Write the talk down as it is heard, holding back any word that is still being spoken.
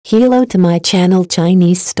Hello to my channel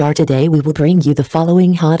Chinese Star. Today we will bring you the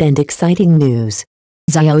following hot and exciting news.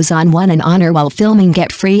 Xiao Zhan won an honor while filming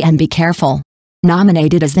Get Free and Be Careful.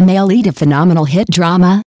 Nominated as the male lead of phenomenal hit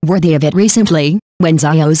drama, Worthy of It recently, when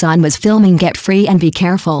Xiao Zhan was filming Get Free and Be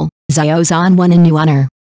Careful, Xiao Zhan won a new honor.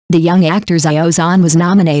 The young actor Xiao Zhan was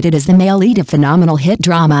nominated as the male lead of phenomenal hit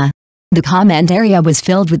drama. The comment area was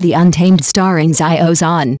filled with The Untamed starring Xiao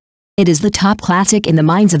Zhan. It is the top classic in the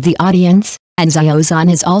minds of the audience, and Xiao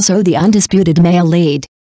Zhan is also the undisputed male lead.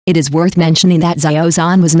 It is worth mentioning that Xiao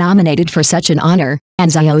Zhan was nominated for such an honor,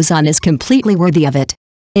 and Xiao Zhan is completely worthy of it.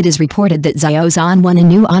 It is reported that Xiao Zhan won a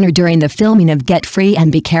new honor during the filming of Get Free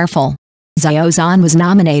and Be Careful. Xiao Zhan was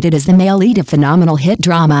nominated as the male lead of phenomenal hit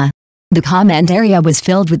drama. The comment area was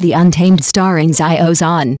filled with The Untamed starring Xiao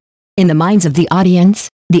Zhan. In the minds of the audience,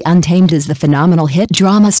 The Untamed is the phenomenal hit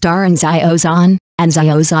drama starring Xiao Zhan, and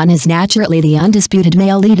Xiao Zhan is naturally the undisputed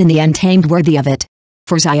male lead in The Untamed. Worthy of It.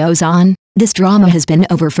 For Xiao Zhan, this drama has been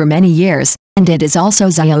over for many years, and it is also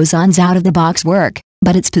Xiao Zhan's out-of-the-box work,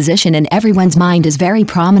 but its position in everyone's mind is very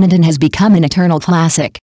prominent and has become an eternal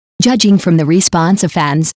classic. Judging from the response of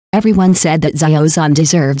fans, everyone said that Xiao Zhan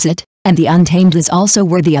deserves it, and The Untamed is also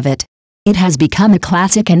worthy of it. It has become a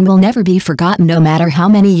classic and will never be forgotten no matter how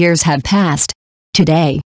many years have passed.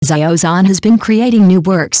 Today, Xiao Zhan has been creating new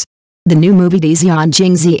works. The new movie The Xian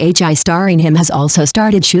Jing Zhi starring him has also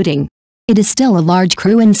started shooting. It is still a large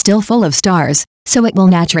crew and still full of stars, so it will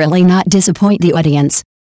naturally not disappoint the audience.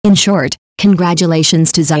 In short,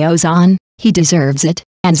 congratulations to Xiao Zhan, he deserves it,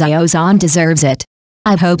 and Xiao Zhan deserves it.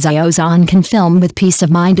 I hope Xiao Zhan can film with peace of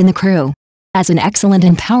mind in the crew. As an excellent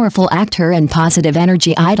and powerful actor and positive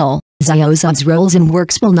energy idol, Xiao Zhan's roles and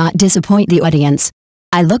works will not disappoint the audience.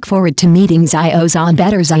 I look forward to meeting Xiao Zhan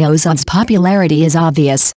better. Xiao Zhan's popularity is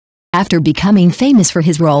obvious. After becoming famous for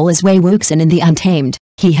his role as Wei Wuxin in The Untamed,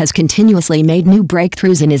 he has continuously made new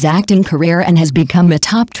breakthroughs in his acting career and has become a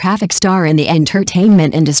top traffic star in the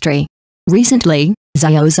entertainment industry. Recently,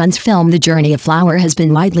 Xiao Zhan's film The Journey of Flower has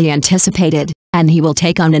been widely anticipated, and he will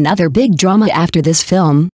take on another big drama after this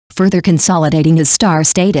film, further consolidating his star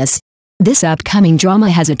status. This upcoming drama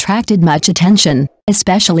has attracted much attention,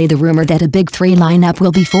 especially the rumor that a big three lineup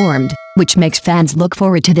will be formed, which makes fans look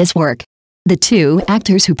forward to this work. The two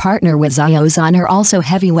actors who partner with Xiao Zhan are also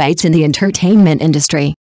heavyweights in the entertainment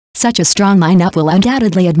industry. Such a strong lineup will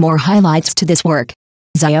undoubtedly add more highlights to this work.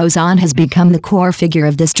 Xiao Zhan has become the core figure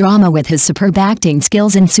of this drama with his superb acting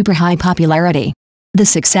skills and super high popularity. The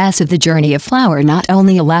success of The Journey of Flower not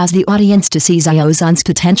only allows the audience to see Xiao Zhan's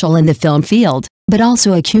potential in the film field, but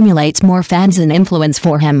also accumulates more fans and influence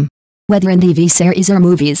for him. Whether in TV series or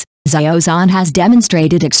movies, Xiao Zhan has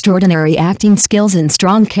demonstrated extraordinary acting skills and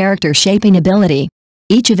strong character-shaping ability.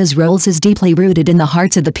 Each of his roles is deeply rooted in the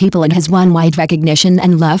hearts of the people and has won wide recognition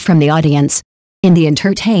and love from the audience. In the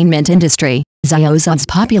entertainment industry, Xiao Zhan's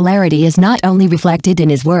popularity is not only reflected in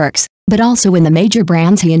his works, but also in the major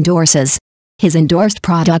brands he endorses. His endorsed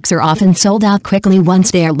products are often sold out quickly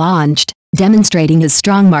once they are launched, demonstrating his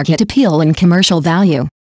strong market appeal and commercial value.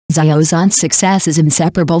 Xiao Zhan's success is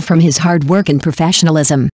inseparable from his hard work and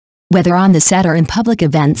professionalism. Whether on the set or in public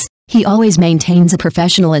events, he always maintains a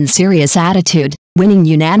professional and serious attitude, winning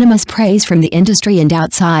unanimous praise from the industry and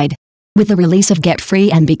outside. With the release of Get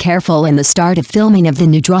Free and Be Careful and the start of filming of the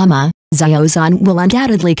new drama, Xiao Zhan will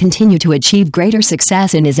undoubtedly continue to achieve greater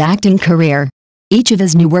success in his acting career. Each of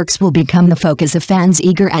his new works will become the focus of fans'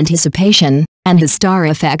 eager anticipation, and his star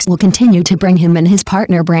effects will continue to bring him and his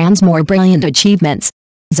partner brands more brilliant achievements.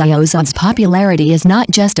 Xiao Zhan's popularity is not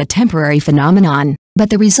just a temporary phenomenon, but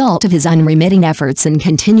the result of his unremitting efforts and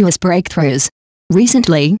continuous breakthroughs.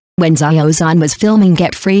 Recently, when Xiao Zhan was filming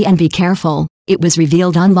Get Free and Be Careful, it was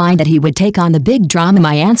revealed online that he would take on the big drama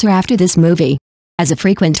My Answer after this movie. As a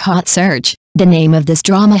frequent hot search, the name of this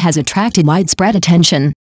drama has attracted widespread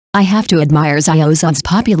attention. I have to admire Xiao Zhan's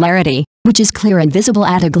popularity, which is clear and visible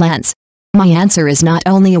at a glance. My Answer is not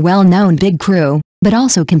only a well-known big crew, but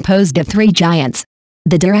also composed of three giants.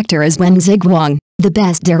 The director is Wen Ziguang, the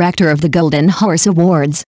best director of the Golden Horse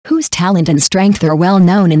Awards, whose talent and strength are well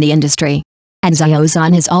known in the industry. And Xiao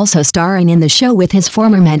Zhan is also starring in the show with his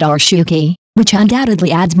former mentor Shuki, which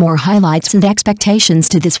undoubtedly adds more highlights and expectations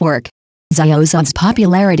to this work. Xiao Zhan's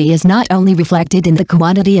popularity is not only reflected in the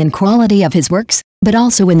quantity and quality of his works, but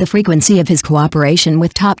also in the frequency of his cooperation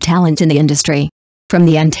with top talent in the industry. From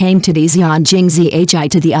The Untamed to The Xian Jing Zhi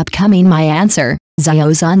to the upcoming My Answer,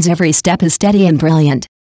 Xiao Zhan's every step is steady and brilliant.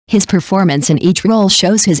 His performance in each role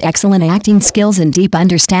shows his excellent acting skills and deep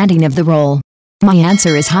understanding of the role. My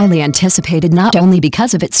Answer is highly anticipated not only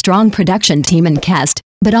because of its strong production team and cast,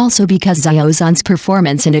 but also because Xiao Zhan's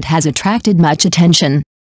performance in it has attracted much attention.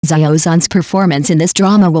 Xiao Zhan's performance in this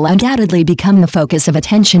drama will undoubtedly become the focus of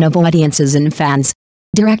attention of audiences and fans.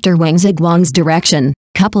 Director Wang Ziguang's direction,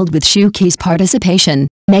 coupled with Shuqi's participation,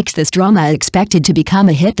 makes this drama expected to become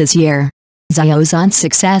a hit this year. Xiao Zhan's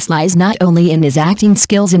success lies not only in his acting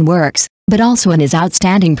skills and works, but also in his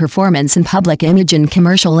outstanding performance in public image and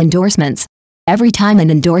commercial endorsements. Every time an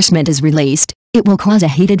endorsement is released, it will cause a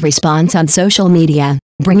heated response on social media,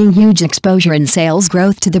 bringing huge exposure and sales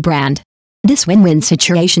growth to the brand. This win-win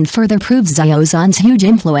situation further proves Xiao Zhan's huge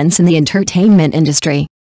influence in the entertainment industry.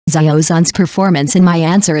 Xiao Zhan's performance in My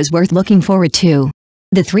Answer is worth looking forward to.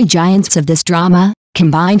 The three giants of this drama,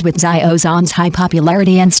 combined with Xiao Zhan's high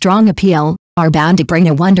popularity and strong appeal, are bound to bring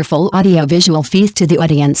a wonderful audio-visual feast to the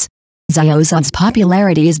audience. Xiao Zhan's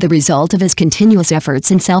popularity is the result of his continuous efforts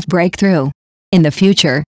in self-breakthrough. In the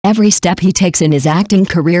future, every step he takes in his acting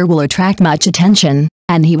career will attract much attention,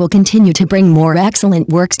 and he will continue to bring more excellent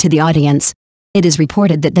works to the audience. It is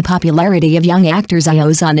reported that the popularity of young actor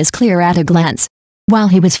Xiao Zhan is clear at a glance. While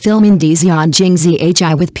he was filming Dixian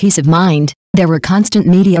Jingzi with Peace of Mind, there were constant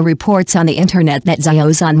media reports on the internet that Xiao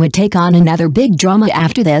Zhan would take on another big drama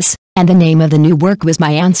after this, and the name of the new work was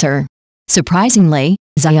My Answer. Surprisingly,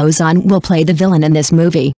 Xiao Zhan will play the villain in this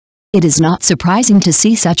movie. It is not surprising to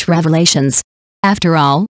see such revelations. After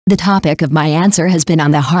all, the topic of My Answer has been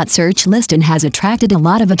on the hot search list and has attracted a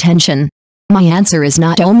lot of attention. My Answer is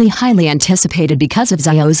not only highly anticipated because of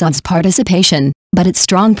Xiao Zhan's participation, but its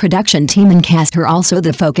strong production team and cast are also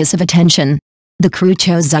the focus of attention. The crew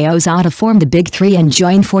chose Xiao Zhan to form the Big Three and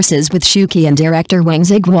join forces with Shuqi and director Wang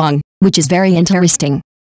Ziguang, which is very interesting.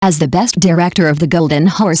 As the best director of the Golden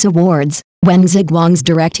Horse Awards, Wang Ziguang's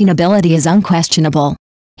directing ability is unquestionable.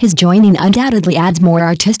 His joining undoubtedly adds more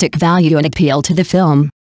artistic value and appeal to the film.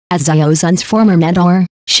 As Xiao Zhan's former mentor,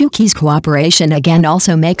 Shuqi's cooperation again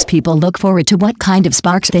also makes people look forward to what kind of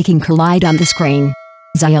sparks they can collide on the screen.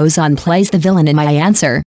 Xiao Zhan plays the villain in My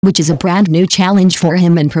Answer, which is a brand new challenge for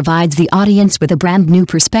him and provides the audience with a brand new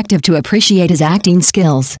perspective to appreciate his acting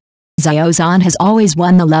skills. Xiao Zhan has always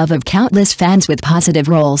won the love of countless fans with positive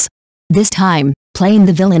roles. This time, playing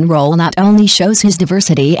the villain role not only shows his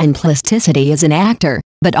diversity and plasticity as an actor,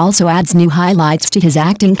 but also adds new highlights to his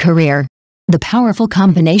acting career. The powerful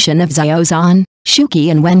combination of Xiao Zhan,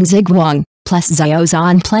 Shuqi and Wang Ziguang, plus Xiao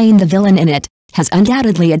Zhan playing the villain in it, has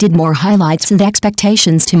undoubtedly added more highlights and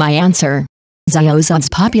expectations to My Answer. Xiao Zhan's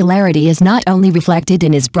popularity is not only reflected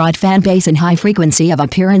in his broad fan base and high frequency of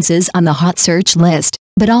appearances on the hot search list,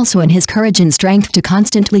 but also in his courage and strength to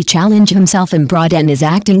constantly challenge himself and broaden his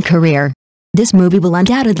acting career. This movie will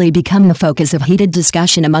undoubtedly become the focus of heated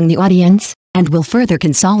discussion among the audience, and will further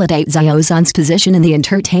consolidate Xiao Zhan's position in the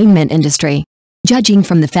entertainment industry. Judging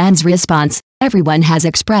from the fans' response, everyone has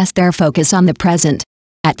expressed their focus on the present.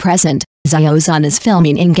 At present, Xiao Zhan is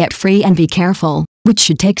filming in Get Free and Be Careful, which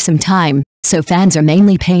should take some time, so fans are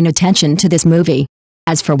mainly paying attention to this movie.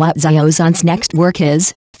 As for what Xiao Zhan's next work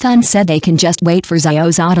is, fans said they can just wait for Xiao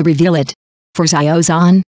Zhan to reveal it. For Xiao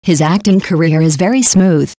Zhan, his acting career is very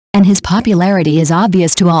smooth, and his popularity is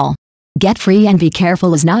obvious to all. Get Free and Be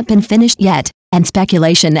Careful has not been finished yet, and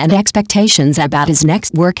speculation and expectations about his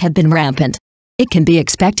next work have been rampant. It can be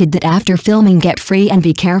expected that after filming Get Free and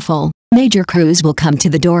Be Careful, major crews will come to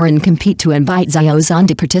the door and compete to invite Xiao Zhan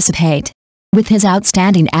to participate. With his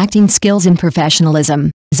outstanding acting skills and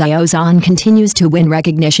professionalism, Xiao Zhan continues to win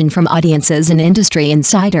recognition from audiences and industry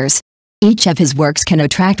insiders. Each of his works can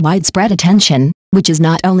attract widespread attention, which is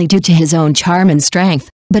not only due to his own charm and strength,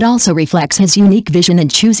 but also reflects his unique vision in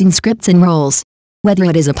choosing scripts and roles. Whether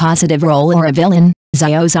it is a positive role or a villain,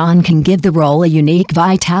 Xiao Zhan can give the role a unique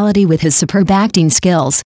vitality with his superb acting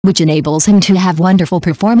skills, which enables him to have wonderful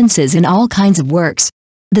performances in all kinds of works.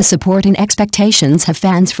 The support and expectations of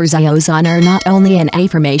fans for Xiao Zhan are not only an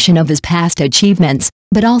affirmation of his past achievements,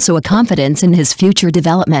 but also a confidence in his future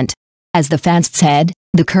development. As the fans said,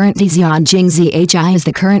 the current Dixian Jingzi is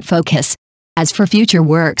the current focus. As for future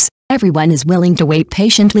works, everyone is willing to wait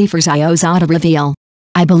patiently for Xiao Zhan to reveal.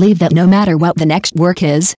 I believe that no matter what the next work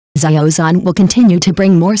is, Xiao Zhan will continue to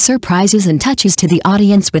bring more surprises and touches to the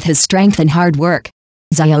audience with his strength and hard work.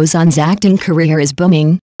 Xiao Zhan's acting career is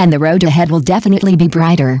booming, and the road ahead will definitely be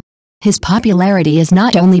brighter. His popularity is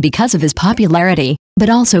not only because of his popularity, but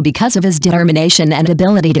also because of his determination and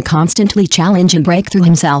ability to constantly challenge and break through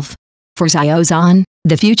himself. For Xiao Zhan,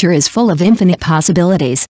 the future is full of infinite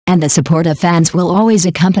possibilities, and the support of fans will always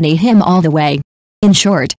accompany him all the way. In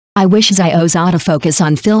short, I wish Xiao Zhan to focus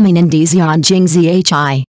on filming in Dixian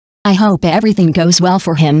Jingzi. I hope everything goes well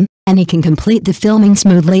for him, and he can complete the filming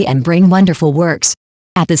smoothly and bring wonderful works.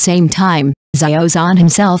 At the same time, Xiao Zhan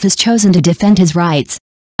himself has chosen to defend his rights.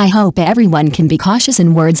 I hope everyone can be cautious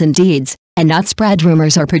in words and deeds, and not spread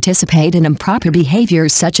rumors or participate in improper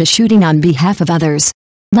behaviors such as shooting on behalf of others.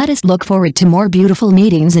 Let us look forward to more beautiful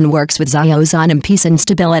meetings and works with Xiao Zhan in peace and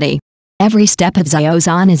stability. Every step of Xiao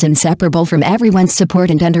Zhan is inseparable from everyone's support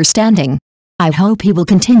and understanding. I hope he will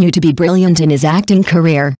continue to be brilliant in his acting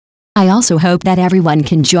career. I also hope that everyone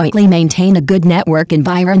can jointly maintain a good network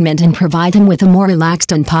environment and provide him with a more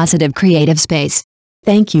relaxed and positive creative space.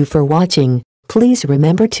 Thank you for watching. Please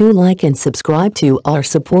remember to like and subscribe to our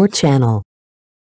support channel.